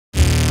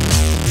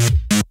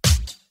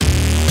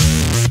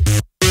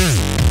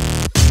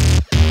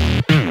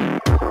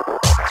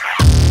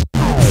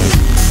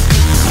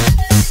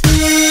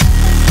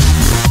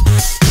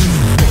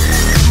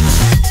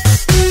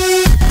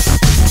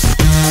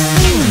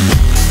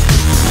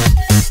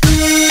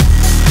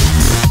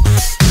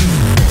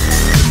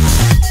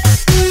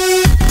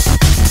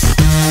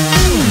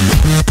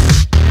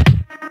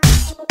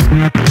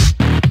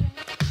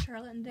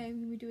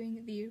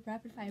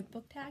by a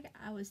book tag.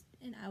 I was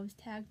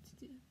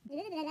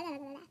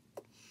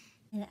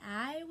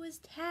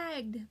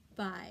tagged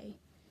by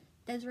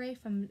Desiree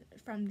from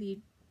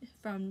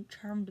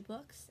Charmed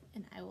Books,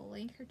 and I will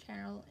link her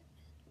channel.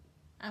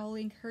 I will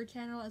link her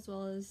channel as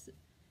well as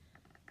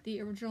the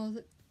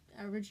original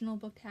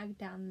book tag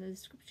down in the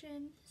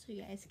description, so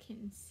you guys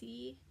can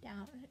see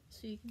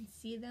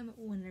them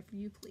whenever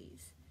you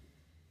please.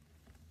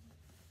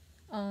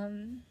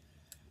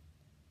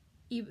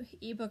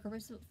 Ebook or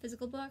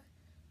physical book,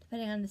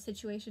 depending on the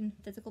situation.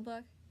 Physical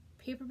book,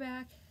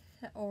 paperback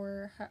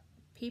or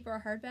paper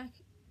or hardback,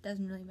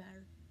 doesn't really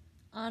matter.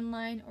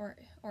 Online or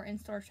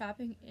in-store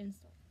shopping,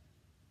 in-store.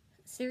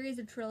 Series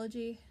or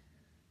trilogy.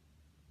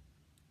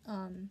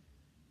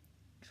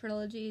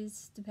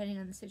 Trilogies, depending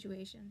on the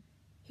situation.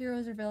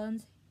 Heroes or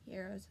villains,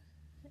 heroes.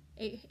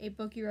 A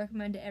book you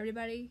recommend to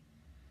everybody.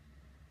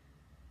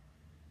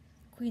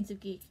 Queens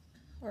of Geek,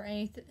 or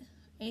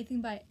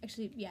anything by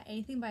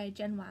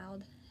Jen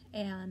Wilde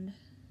and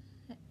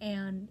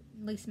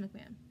Lisa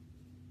McMahon.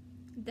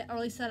 Or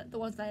at least the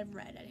ones that I've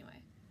read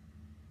anyway.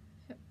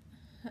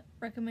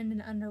 Recommend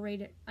an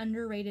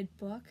underrated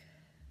book.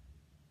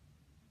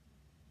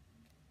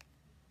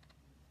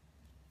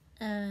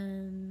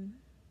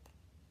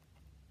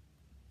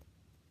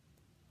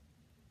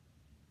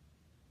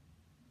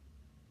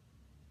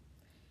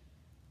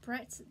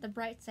 The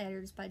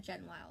Brightsiders by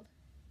Jen Wilde.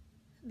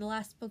 The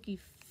last book you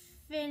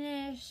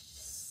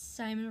finished,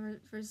 Simon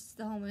versus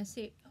the Homo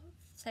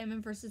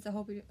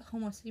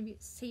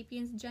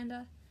sapiens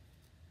agenda.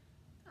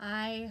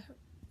 I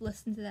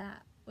listened to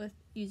that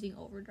using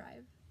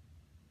Overdrive.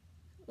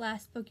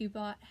 Last book you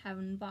bought,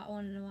 haven't bought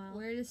one in a while.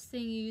 Weirdest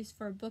thing you use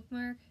for a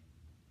bookmark?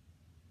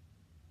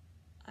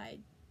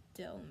 I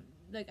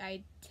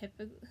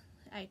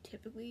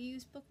typically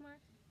use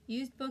bookmarks.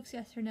 Used books,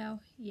 yes or no?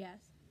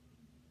 Yes.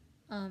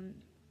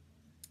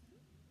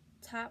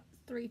 Top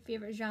 3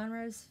 favorite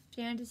genres: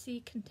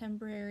 fantasy,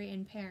 contemporary,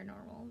 and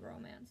paranormal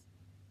romance.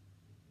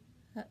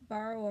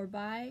 Borrow or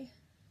buy?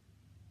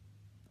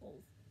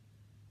 Both.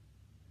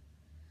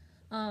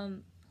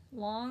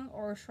 Long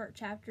or short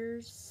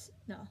chapters?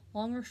 No.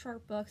 Long or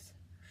short books?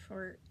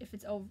 Short. If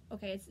it's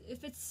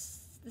if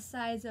it's the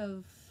size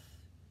of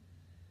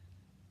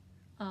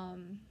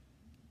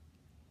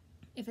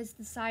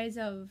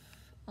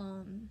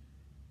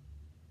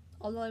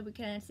Although we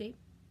cannot see.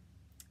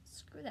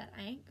 Screw that,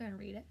 I ain't gonna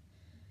read it.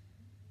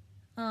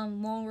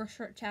 Long or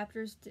short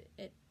chapters,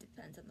 it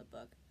depends on the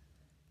book.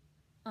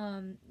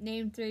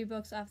 Name 3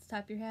 books off the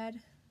top of your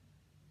head.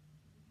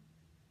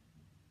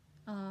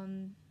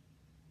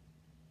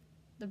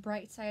 The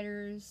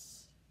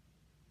Brightsiders,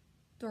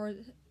 All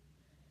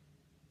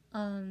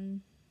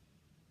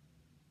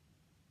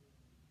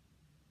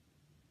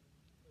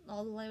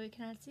the Light We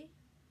Cannot See,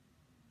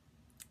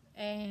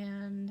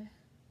 and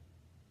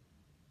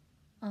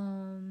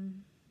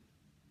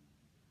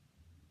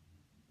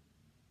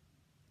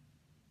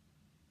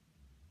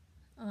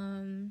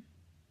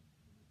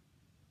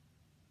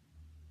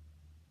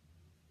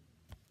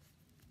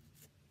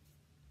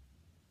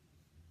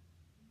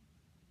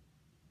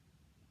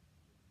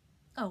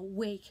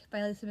Wake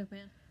by Lisa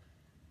McMahon.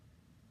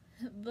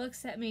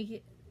 Books that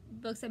make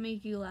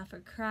you laugh or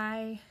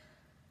cry.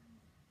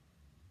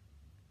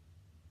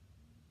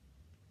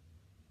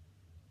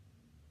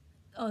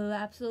 The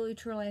Absolutely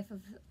True Life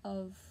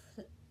of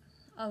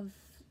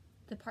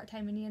the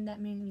Part-Time Indian,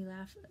 that made me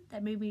laugh.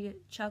 That made me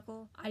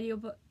chuckle.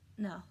 Audiobook,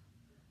 no.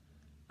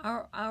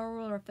 Our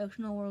World or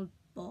Fictional World,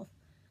 both.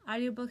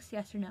 Audiobooks,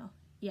 yes or no?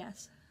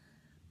 Yes.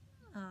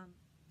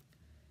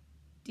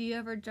 Do you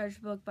ever judge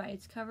a book by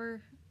its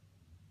cover?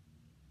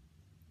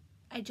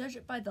 I judge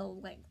it by the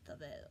length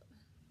of it.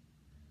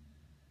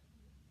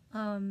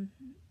 A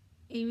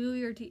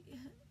movie or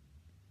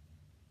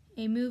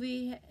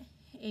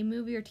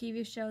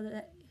TV show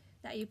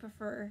that you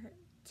prefer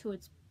to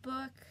its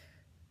book.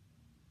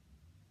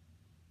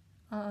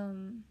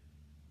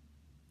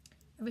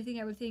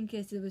 Everything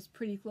because it was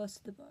pretty close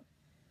to the book.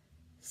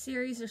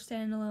 Series or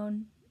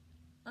standalone?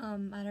 I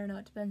don't know.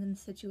 It depends on the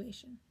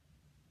situation.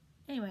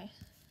 Anyway,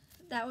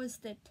 that was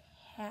the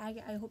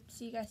tag. I hope to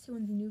see you guys soon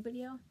in the new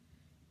video.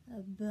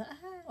 Bye.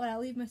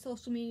 I'll leave my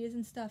social medias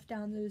and stuff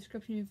down in the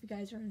description if you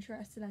guys are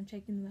interested on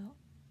checking them out.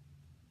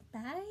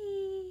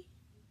 Bye.